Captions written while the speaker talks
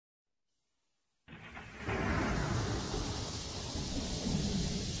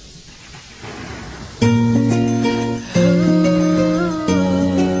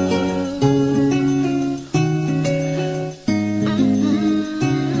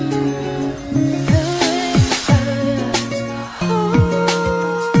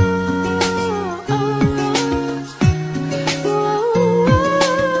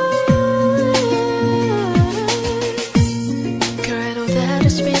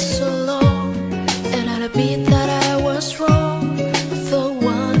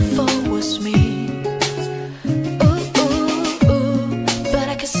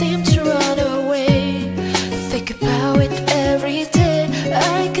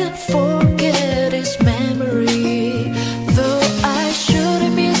can't forget his memory. Though I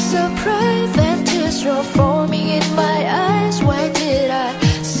shouldn't be surprised that tears are forming in my eyes. Why did I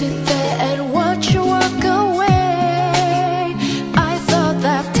sit there and watch you walk away? I thought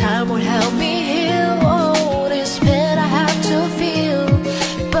that time would help me heal all this pain I had to feel,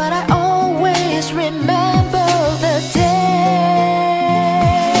 but I always remember the day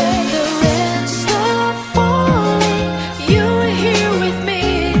the rain stopped falling. You were here with me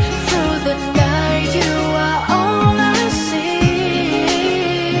through the night. You are all I see.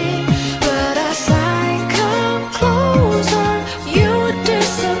 But as I come closer, you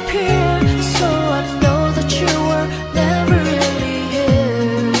disappear. So I know that you were never really here.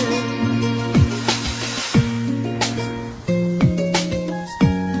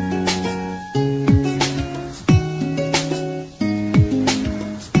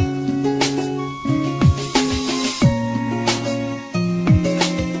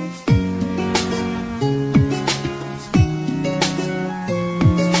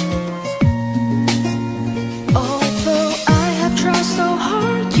 Although I have tried so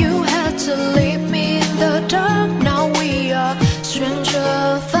hard, you had to leave me in the dark. Now we are strangers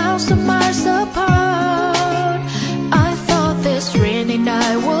a thousand miles apart. I thought this rainy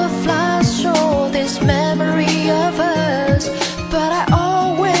night would flash all this memory of us, but I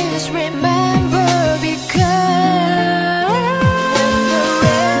always remember because when the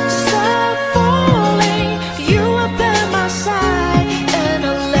rain stopped falling, you were by my side, and I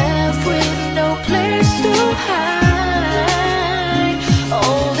left with no place to hide.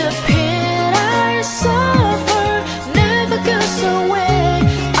 All the pain I suffered never goes away.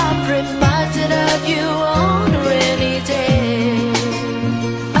 I'm reminded of you on a rainy day.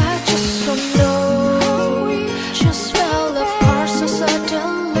 I just don't know, we just fell apart so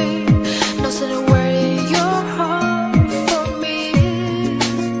suddenly. Nothing away your heart from me.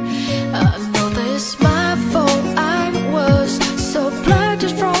 I know that it's my fault. I was so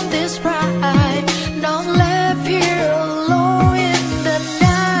blinded from this pride. Now I'm left here alone in the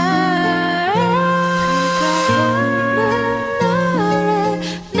night.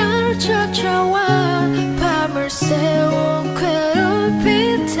 나를 찾아와